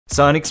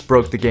Psyonix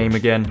broke the game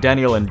again,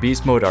 Daniel and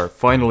Beast Mode are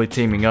finally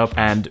teaming up,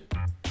 and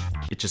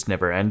it just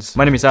never ends.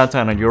 My name is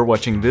Anton and you're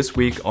watching This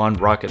Week on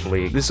Rocket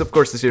League. This is of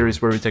course the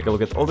series where we take a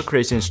look at all the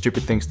crazy and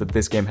stupid things that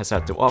this game has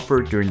had to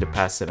offer during the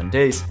past 7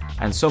 days,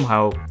 and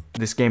somehow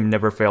this game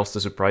never fails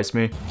to surprise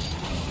me.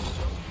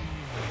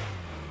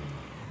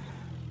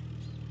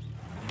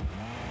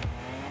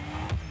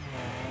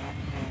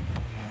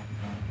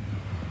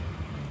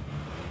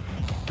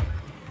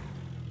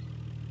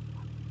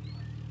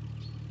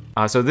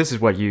 So this is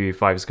what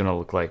UE5 is gonna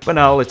look like. But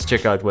now let's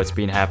check out what's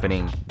been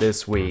happening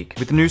this week.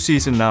 With the new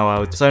season now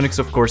out, Psyonix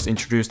of course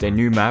introduced a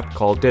new map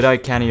called Deadeye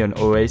Canyon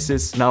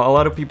Oasis. Now a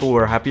lot of people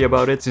were happy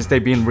about it since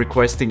they've been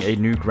requesting a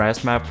new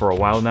grass map for a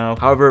while now.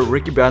 However,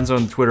 rickiebanzo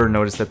on Twitter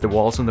noticed that the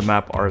walls on the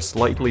map are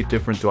slightly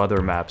different to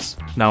other maps.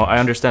 Now I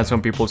understand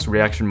some people's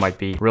reaction might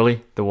be,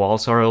 really? The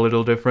walls are a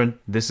little different?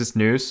 This is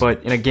news?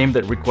 But in a game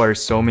that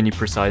requires so many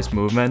precise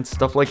movements,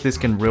 stuff like this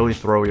can really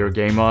throw your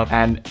game off.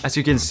 And as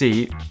you can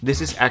see, this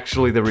is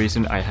actually the reason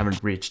I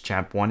haven't reached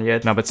Champ 1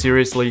 yet. Now, but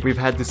seriously, we've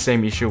had the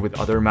same issue with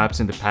other maps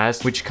in the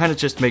past, which kind of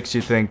just makes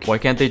you think, why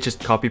can't they just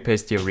copy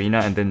paste the arena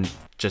and then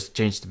just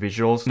change the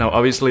visuals? Now,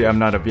 obviously, I'm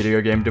not a video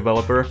game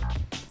developer.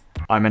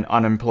 I'm an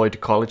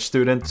unemployed college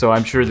student, so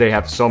I'm sure they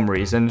have some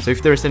reason. So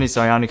if there's any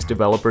Psyonix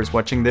developers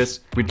watching this,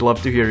 we'd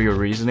love to hear your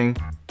reasoning.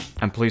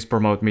 And please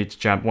promote me to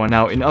Champ 1.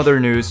 Now, in other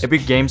news,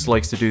 Epic Games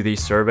likes to do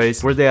these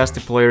surveys where they ask the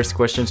players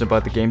questions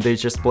about the game they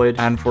just played.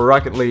 And for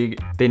Rocket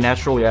League, they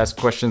naturally ask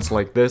questions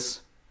like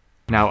this.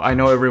 Now, I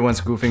know everyone's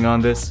goofing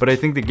on this, but I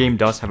think the game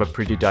does have a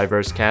pretty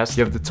diverse cast.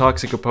 You have the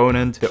toxic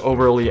opponent, the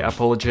overly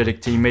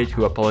apologetic teammate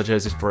who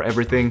apologizes for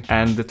everything,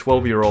 and the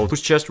 12-year-old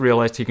who's just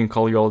realized he can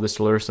call you all the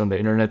slurs on the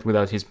internet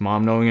without his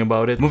mom knowing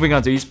about it. Moving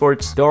on to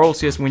esports, the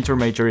RLCS Winter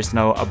Major is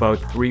now about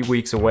 3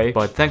 weeks away,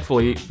 but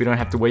thankfully, we don't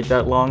have to wait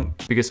that long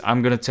because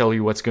I'm gonna tell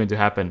you what's going to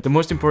happen. The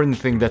most important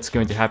thing that's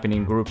going to happen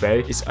in Group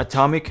A is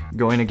Atomic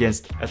going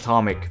against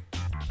Atomic,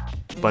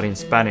 but in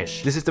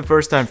Spanish. This is the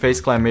first time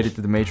FaZe Clan made it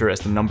to the major as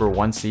the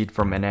 #1 seed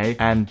from NA,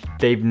 and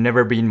they've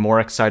never been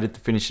more excited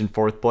to finish in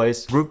 4th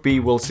place. Group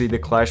B will see the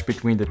clash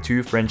between the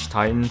 2 French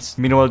titans.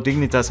 Meanwhile,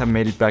 Dignitas have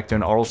made it back to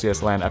an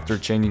RLCS LAN after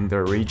changing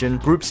their region.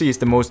 Group C is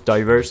the most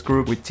diverse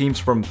group with teams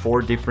from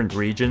 4 different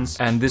regions,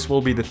 and this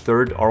will be the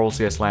 3rd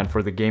RLCS LAN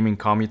for the gaming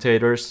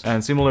commutators.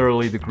 And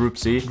similarly to Group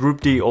C,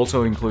 Group D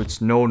also includes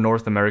no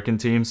North American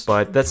teams,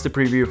 but that's the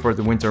preview for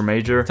the Winter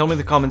Major. Tell me in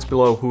the comments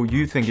below who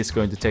you think is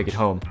going to take it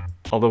home.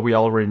 Although we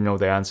already know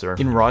the answer.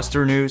 In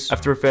roster news,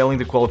 after failing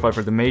to qualify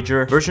for the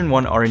major, Version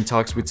 1 are in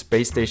talks with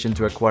Space Station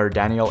to acquire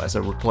Daniel as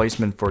a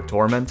replacement for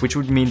Torment, which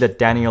would mean that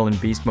Daniel and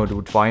Beast Mode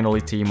would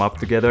finally team up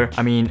together.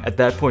 I mean, at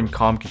that point,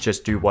 Com could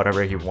just do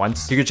whatever he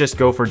wants. He could just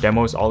go for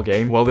demos all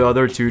game, while the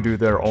other 2 do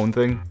their own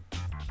thing.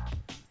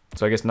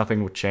 So I guess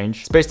nothing would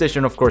change. Space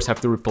Station of course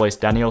have to replace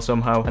Daniel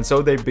somehow, and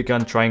so they've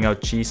begun trying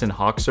out Cheese and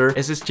Hoxer.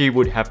 SSG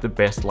would have the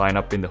best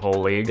lineup in the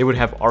whole league. They would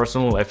have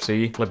Arsenal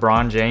FC,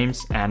 LeBron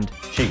James, and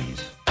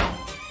cheese.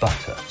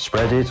 Butter.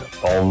 Spread it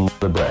on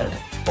the bread.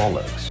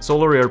 Bollocks.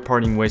 Solary are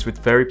parting ways with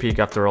Fairy Peak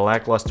after a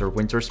lackluster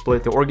winter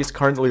split. The org is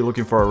currently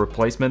looking for a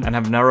replacement and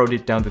have narrowed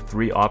it down to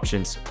 3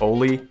 options: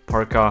 Oli,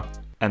 Parka,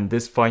 and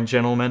this fine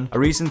gentleman. A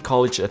recent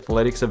college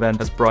athletics event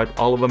has brought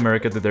all of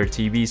America to their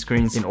TV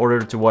screens in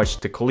order to watch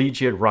the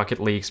Collegiate Rocket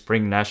League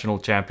Spring National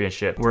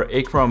Championship, where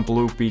Akron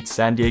Blue beat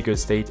San Diego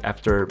State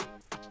after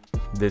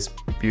this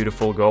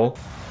beautiful goal.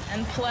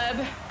 And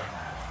Pleb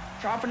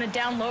dropping it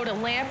down low to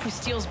Lamp, who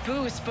steals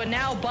boost, but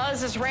now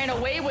Buzz has ran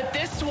away with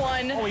this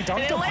one. Oh, he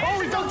dunked him.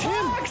 Oh, he dunked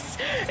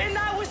him. And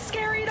that was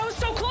scary. It was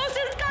so close,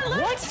 and it got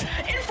left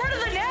in front of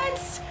the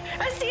nets.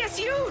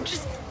 SDSU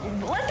just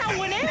let that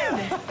one in.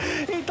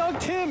 He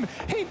dunked him.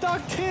 He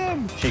dunked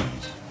him. Cheese.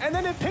 And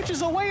then it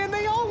pitches away, and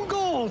they own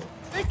gold.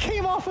 It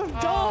came off of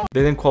dome.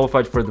 They then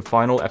qualified for the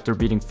final after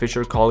beating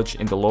Fisher College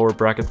in the lower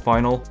bracket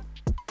final.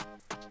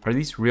 Are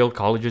these real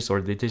colleges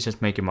or did they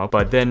just make them up?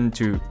 But then,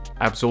 to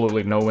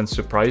absolutely no one's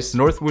surprise,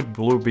 Northwood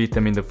Blue beat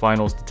them in the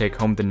finals to take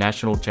home the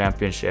national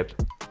championship.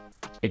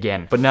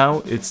 Again. But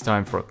now it's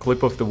time for a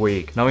clip of the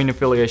week, now in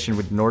affiliation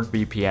with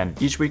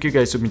NordVPN. Each week you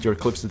guys submit your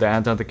clips to the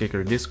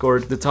AntonTheKicker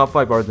Discord. The top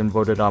 5 are then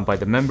voted on by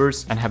the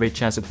members and have a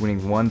chance at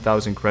winning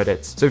 1000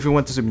 credits. So if you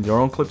want to submit your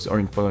own clips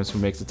or influence who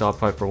makes the top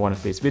 5 for one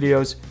of these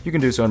videos, you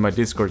can do so on my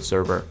Discord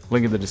server,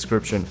 link in the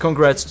description.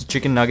 Congrats to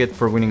Chicken Nugget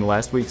for winning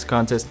last week's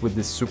contest with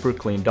this super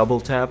clean double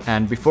tap.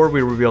 And before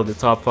we reveal the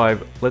top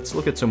 5, let's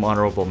look at some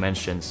honorable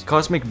mentions.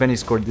 Cosmic Benny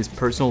scored this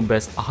personal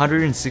best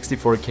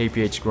 164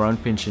 kph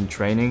ground pinch in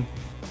training.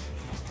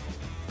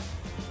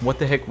 What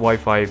the heck,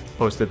 Wi-Fi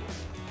posted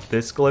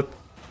this clip?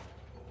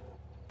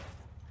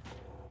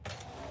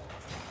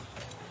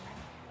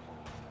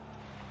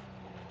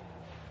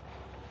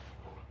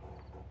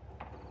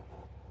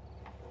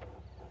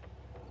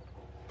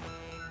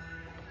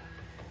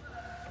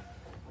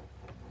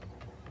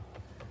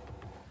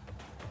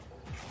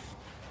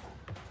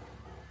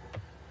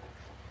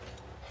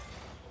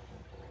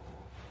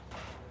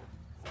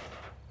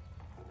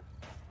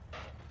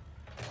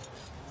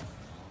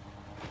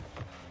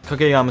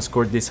 Kageyama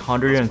scored this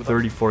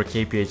 134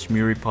 kph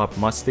Muri Pop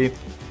Musty.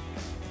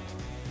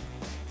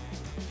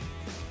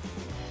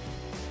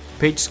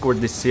 Page scored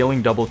this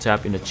sailing double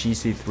tap in a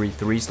cheesy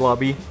 3-3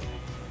 lobby.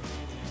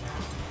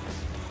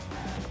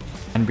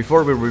 And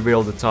before we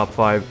reveal the top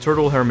 5,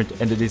 Turtle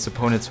Hermit ended his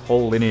opponent's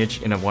whole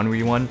lineage in a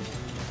 1v1.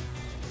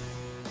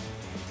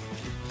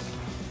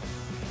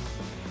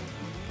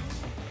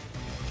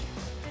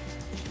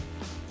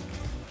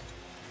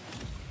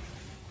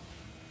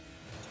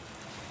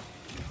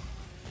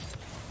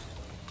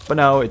 But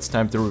now it's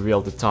time to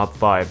reveal the top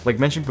 5. Like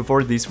mentioned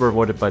before, these were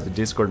voted by the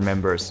Discord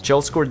members.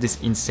 Jelle scored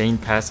this insane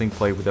passing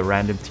play with a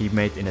random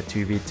teammate in a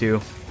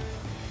 2v2.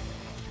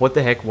 What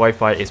the heck,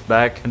 Wi-Fi is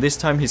back, and this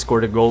time he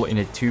scored a goal in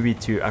a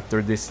 2v2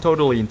 after this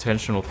totally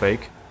intentional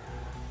fake.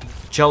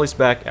 Jelle is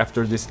back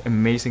after this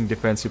amazing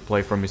defensive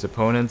play from his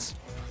opponents.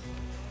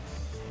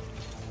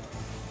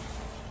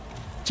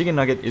 Chicken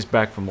Nugget is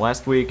back from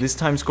last week, this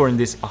time scoring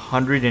this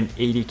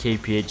 180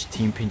 kph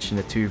team pinch in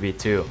a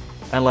 2v2.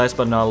 And last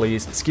but not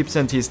least, skipz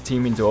sent his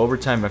team into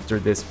overtime after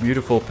this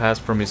beautiful pass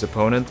from his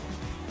opponent.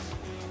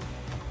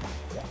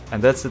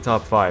 And that's the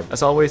top 5.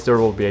 As always, there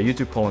will be a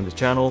YouTube poll on the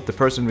channel. The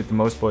person with the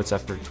most votes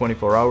after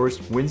 24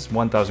 hours wins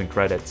 1000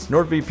 credits.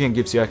 NordVPN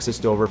gives you access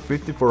to over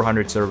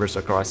 5400 servers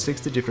across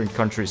 60 different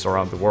countries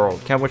around the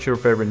world. Can't watch your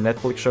favorite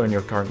Netflix show in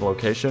your current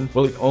location?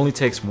 Well, it only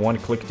takes one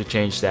click to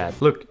change that.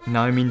 Look,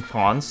 now I'm in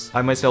France.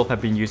 I myself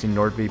have been using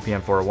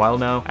NordVPN for a while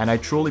now, and I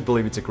truly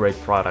believe it's a great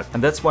product.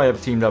 And that's why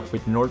I've teamed up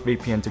with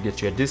NordVPN to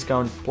get you a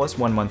discount plus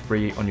 1 month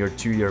free on your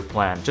 2-year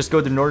plan. Just go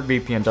to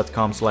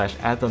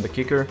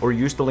nordvpn.com/AntonTheKicker or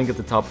use the link at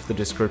the top of the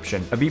description.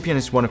 A VPN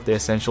is one of the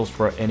essentials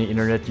for any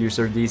internet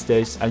user these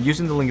days, and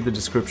using the link in the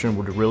description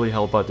would really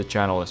help out the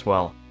channel as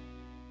well.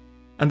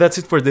 And that's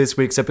it for this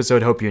week's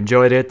episode, hope you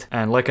enjoyed it.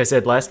 And like I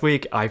said last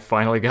week, I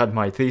finally got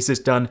my thesis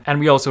done, and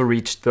we also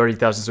reached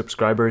 30,000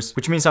 subscribers,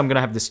 which means I'm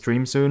gonna have the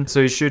stream soon,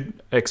 so you should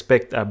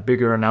expect a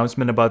bigger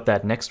announcement about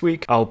that next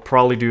week. I'll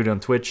probably do it on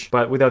Twitch,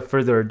 but without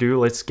further ado,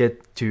 let's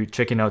get to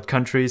checking out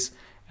countries.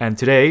 And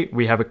today,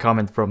 we have a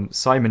comment from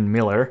Simon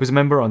Miller, who's a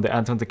member on the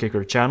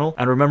AntonTheKicker channel.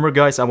 And remember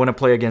guys, I want to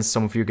play against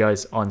some of you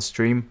guys on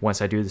stream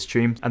once I do the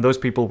stream. And those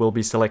people will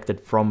be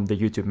selected from the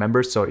YouTube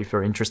members, so if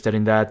you're interested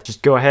in that,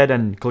 just go ahead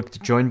and click the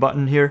join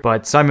button here.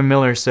 But Simon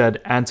Miller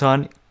said,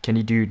 Anton, can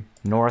you do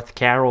North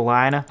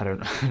Carolina?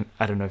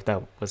 I don't know if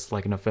that was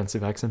like an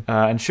offensive accent.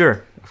 And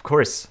sure, of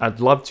course, I'd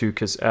love to,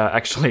 because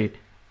actually,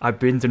 I've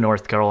been to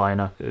North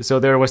Carolina. So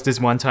there was this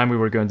one time we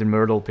were going to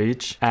Myrtle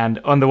Beach, and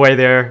on the way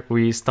there,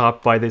 we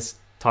stopped by this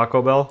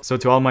Taco Bell. So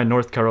to all my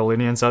North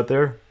Carolinians out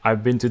there,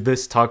 I've been to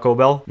this Taco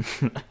Bell.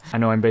 I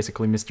know I'm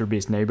basically Mr.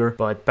 Beast's neighbor,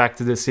 but back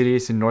to the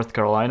cities in North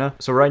Carolina.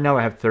 So right now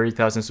I have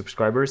 30,000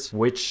 subscribers,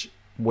 which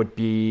would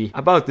be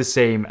about the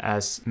same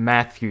as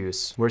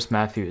Matthews. Where's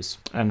Matthews?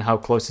 And how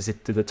close is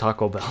it to the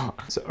Taco Bell?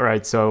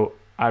 Alright, so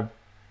I've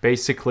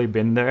basically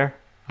been there,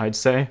 I'd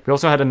say. We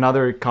also had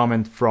another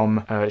comment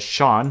from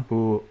Sean,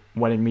 who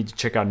wanted me to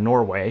check out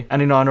Norway.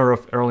 And in honor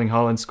of Erling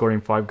Haaland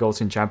scoring 5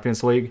 goals in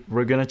Champions League,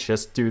 we're gonna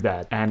just do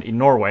that. And in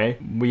Norway,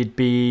 we'd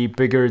be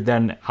bigger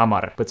than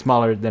Hamar, but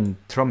smaller than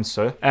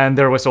Tromsø. And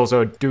there was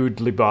also Dude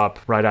Libab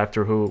right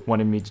after who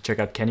wanted me to check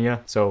out Kenya,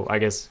 so I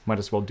guess might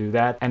as well do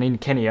that. And in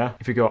Kenya,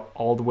 if you go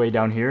all the way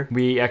down here,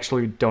 we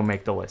actually don't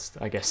make the list,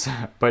 I guess.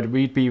 But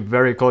we'd be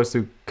very close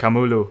to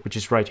Kamulu, which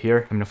is right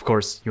here. I mean, of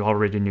course, you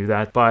already knew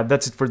that. But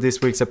that's it for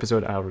this week's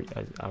episode. I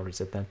already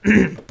said that.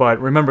 But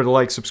remember to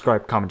like,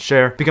 subscribe, comment,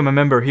 share. Become a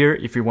member here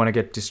if you want to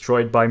get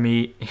destroyed by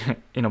me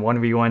in a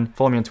 1v1.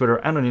 Follow me on Twitter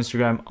and on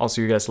Instagram. I'll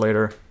see you guys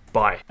later.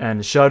 Bye.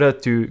 And shout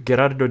out to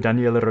Gerardo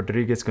Daniel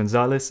Rodriguez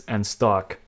Gonzalez and Stock.